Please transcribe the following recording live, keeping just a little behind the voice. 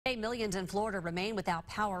Millions in Florida remain without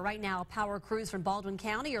power. Right now, power crews from Baldwin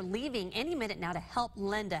County are leaving any minute now to help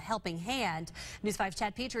lend a helping hand. News 5's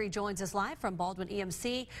Chad Petrie joins us live from Baldwin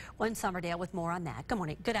EMC in Summerdale with more on that. Good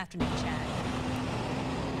morning. Good afternoon, Chad.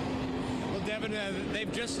 Well, Devin,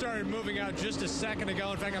 they've just started moving out just a second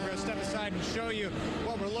ago. In fact, I'm going to step aside and show you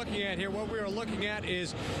what we're looking at here. What we are looking at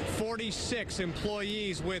is 46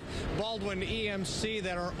 employees with Baldwin EMC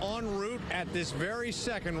that are en route at this very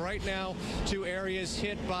second right now to areas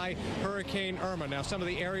hit by Hurricane Irma. Now, some of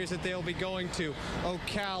the areas that they'll be going to,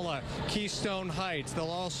 Ocala, Keystone Heights. They'll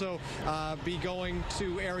also be going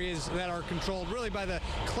to areas that are controlled really by the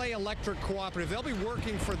Clay Electric Cooperative. They'll be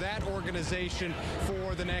working for that organization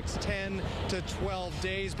for the next 10 to 12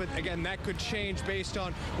 days, but again, that could change based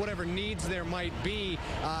on whatever needs there might be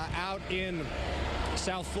out in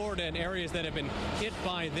South Florida and areas that have been hit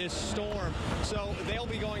by this storm. So they'll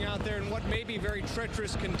be going out there in what may be very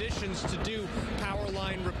treacherous conditions to do power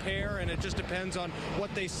line repair, and it just depends on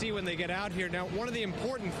what they see when they get out here. Now, one of the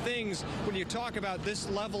important things when you talk about this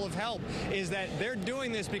level of help is that they're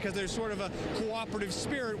doing this because there's sort of a cooperative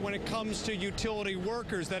spirit when it comes to utility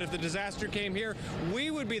workers, that if the disaster came here,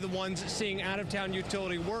 we would be the ones seeing out-of-town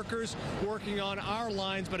utility workers working on our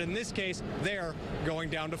lines, but in this case, they're going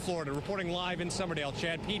down to Florida. Reporting live in Summerdale,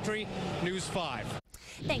 Chad Petrie, News 5.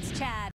 Thanks, Chad.